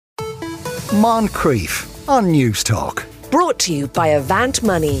Moncrief on News Talk. Brought to you by Avant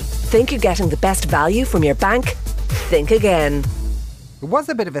Money. Think you're getting the best value from your bank? Think again. It was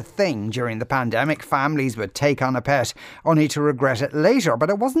a bit of a thing during the pandemic. Families would take on a pet only to regret it later. But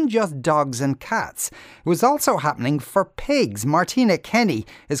it wasn't just dogs and cats. It was also happening for pigs. Martina Kenny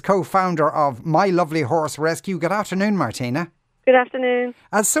is co-founder of My Lovely Horse Rescue. Good afternoon, Martina. Good afternoon.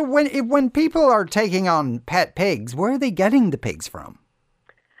 So when people are taking on pet pigs, where are they getting the pigs from?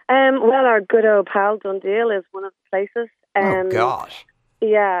 Well, our good old pal Dundeel is one of the places. Oh, gosh.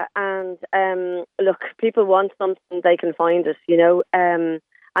 Yeah, and look, people want something, they can find it, you know, and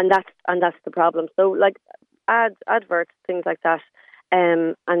that's the problem. So, like adverts, things like that,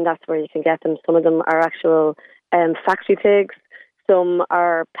 and that's where you can get them. Some of them are actual factory pigs, some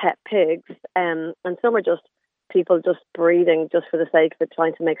are pet pigs, and some are just people just breeding just for the sake of it,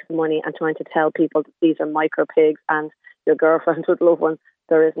 trying to make some money and trying to tell people that these are micro pigs and your girlfriend would love one.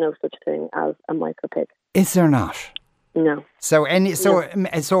 There is no such thing as a micro pig. Is there not? No. So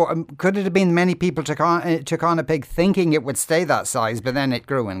could it have been many people took on a pig thinking it would stay that size, but then it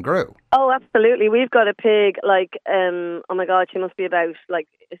grew and grew? Oh, absolutely. We've got a pig like oh my God, she must be about like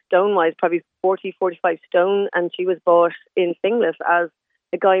stone wise, probably 40, 45 stone, and she was bought in Finglas as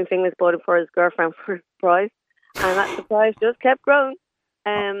a guy in Finglas bought it for his girlfriend for a surprise, and that surprise just kept growing.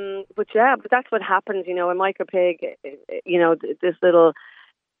 But that's what happens. You know, a micro pig. You know,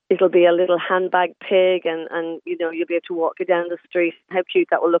 it'll be a little handbag pig, and you know, you'll be able to walk it down the street. How cute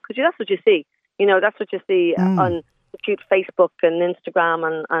that will look, because that's what you see. You know, that's what you see on the cute Facebook and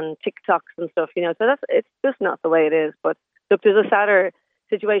Instagram and TikToks and stuff. You know, so it's just not the way it is. But look, there's a sadder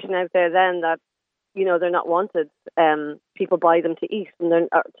situation out there then that, you know, they're not wanted. People buy them to eat, and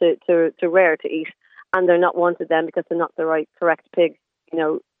they're to rear to eat, and they're not wanted then because they're not the correct pig. You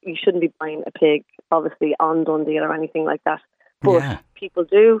know, you shouldn't be buying a pig, obviously, on Dundeel or anything like that. But people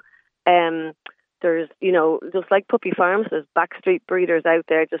do. There's, you know, just like puppy farms, there's backstreet breeders out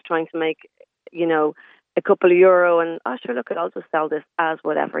there just trying to make, you know, a couple of euro and, oh, sure, look, I'll just sell this as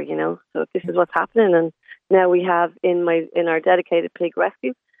whatever, you know. So this is what's happening. And now we have in our dedicated pig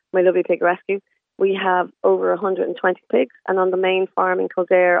rescue, My Lovely Pig Rescue, we have over 120 pigs. And on the main farm in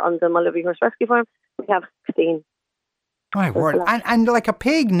Kildare, on the My Lovely Horse Rescue Farm, we have 16. My word. And like a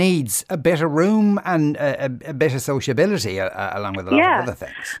pig needs a bit of room and a bit of sociability along with a lot of other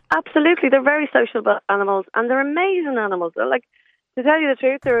things. Absolutely. They're very sociable animals, and they're amazing animals. They're like, to tell you the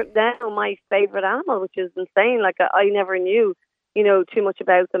truth, they're now my favourite animal, which is insane. Like, I never knew, you know, too much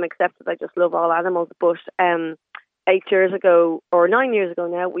about them, except that I just love all animals. But 8 years ago, or 9 years ago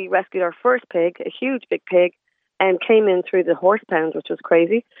now, we rescued our first pig, a huge big pig, and came in through the horse pound, which was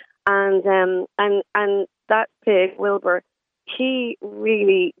crazy. And that pig, Wilbur, he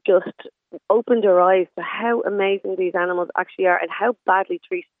really just opened our eyes to how amazing these animals actually are and how badly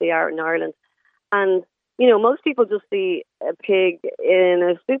treated they are in Ireland. And, you know, most people just see a pig in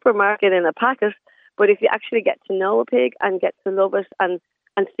a supermarket in a packet, but if you actually get to know a pig and get to love it and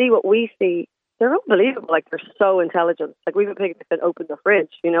see what we see, they're unbelievable. Like, they're so intelligent. Like, we have a pig that can open the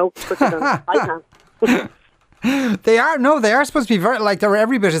fridge, you know, quicker than I can. They are supposed to be very, like, they're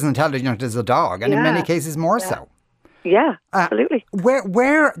every bit as intelligent as a dog, and in many cases more so. Yeah, absolutely.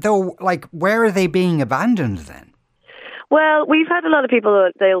 Where are they being abandoned then? Well, we've had a lot of people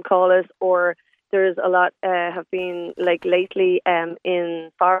that they'll call us, or there's a lot have been, like, lately in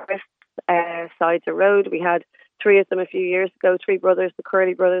forests, sides of road. We had 3 of them a few years ago, 3 brothers, the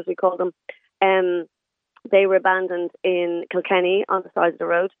Curly brothers we call them. They were abandoned in Kilkenny on the side of the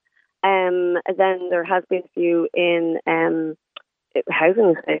road. Then there has been a few in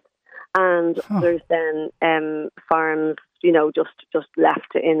housing estates, and there's then farms, you know, just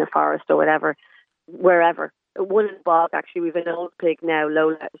left in a forest or whatever, wherever. One in the bog, actually, we've an old pig now,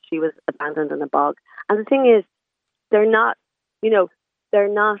 Lola. She was abandoned in a bog. And the thing is, they're not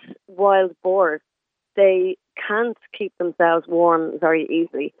wild boars. They can't keep themselves warm very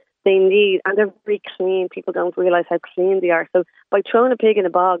easily. They need, and they're very clean. People don't realise how clean they are. So by throwing a pig in a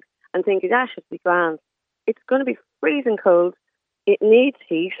bog and thinking, that should be grand, it's going to be freezing cold. It needs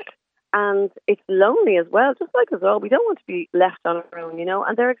heat, and it's lonely as well, just like us all. We don't want to be left on our own, you know,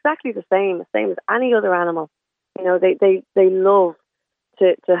 and they're exactly the same as any other animal. You know, they love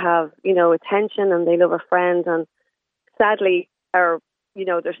to have, you know, attention, and they love a friend. And sadly, there's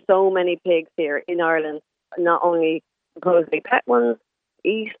so many pigs here in Ireland, not only supposedly pet ones,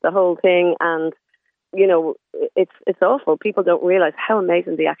 eat the whole thing, and, you know, it's awful. People don't realise how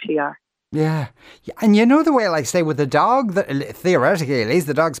amazing they actually are. Yeah. And you know the way, like, say, with the dog, that theoretically at least,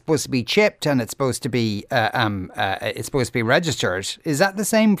 the dog's supposed to be chipped and it's supposed to be registered. Is that the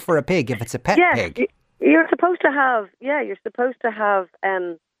same for a pig if it's a pet pig? You're supposed to have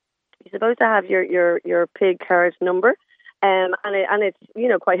You're supposed to have your pig herd number, and it's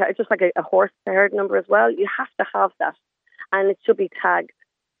quite hard. It's just like a horse herd number as well. You have to have that, and it should be tagged.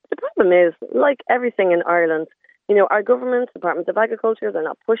 The problem is, like everything in Ireland, our government, Department of Agriculture, they're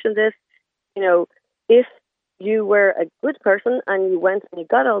not pushing this. If you were a good person and you went and you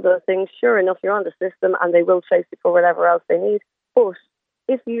got all those things, sure enough, you're on the system and they will chase you for whatever else they need. But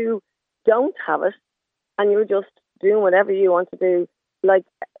if you don't have it and you're just doing whatever you want to do, like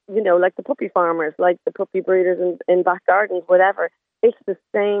the puppy farmers, like the puppy breeders in back gardens, whatever, it's the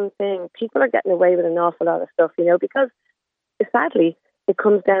same thing. People are getting away with an awful lot of stuff, because sadly it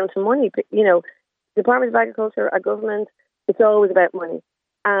comes down to money. Department of Agriculture, our government, it's always about money.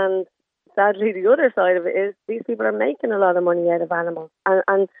 And sadly, the other side of it is these people are making a lot of money out of animals.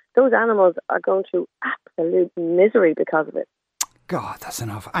 And those animals are going through absolute misery because of it. God, that's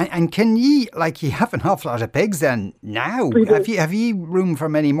enough. And can you have an awful lot of pigs then now? Have you room for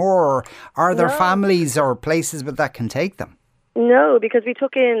many more? Or are there families or places that can take them? No, because we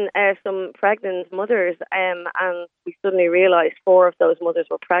took in some pregnant mothers and we suddenly realised 4 of those mothers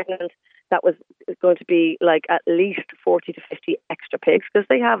were pregnant. That was going to be like at least 40 to 50 extra pigs because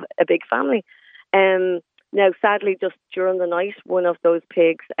they have a big family. Now, sadly, just during the night, one of those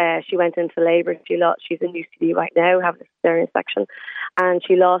pigs, she went into labour. She's in UCD right now, having a cesarean section, and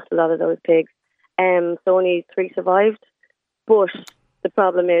she lost a lot of those pigs. So only 3 survived. But the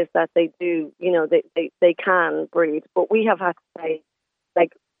problem is that they do, they can breed. But we have had to say,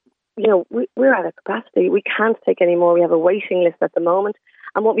 we're at a capacity. We can't take any more. We have a waiting list at the moment.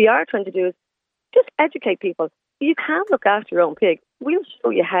 And what we are trying to do is just educate people. You can look after your own pig. We'll show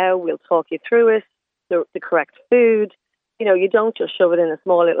you how. We'll talk you through it, the correct food. You don't just shove it in a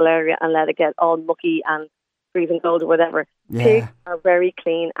small little area and let it get all mucky and freezing cold or whatever. Yeah. Pigs are very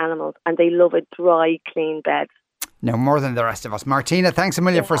clean animals and they love a dry, clean bed. No, more than the rest of us. Martina, thanks a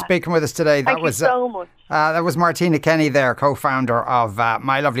million for speaking with us today. Thank you so much. That was Martina Kenny there, co-founder of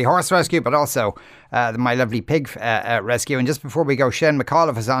My Lovely Horse Rescue, but also the My Lovely Pig Rescue. And just before we go, Shane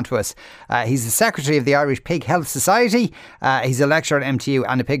McAuliffe is on to us. He's the secretary of the Irish Pig Health Society. He's a lecturer at MTU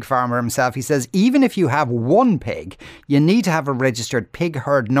and a pig farmer himself. He says even if you have one pig, you need to have a registered pig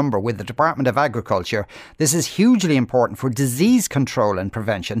herd number with the Department of Agriculture. This is hugely important for disease control and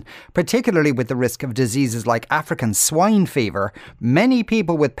prevention, particularly with the risk of diseases like African swine fever. Many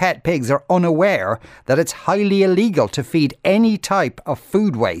people with pet pigs are unaware that it's highly illegal to feed any type of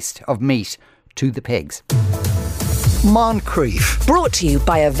food waste of meat to the pigs. Moncrief. Brought to you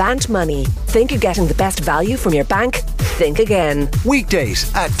by Avant Money. Think you're getting the best value from your bank? Think again.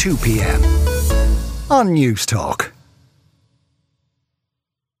 Weekdays at 2 p.m. on News Talk.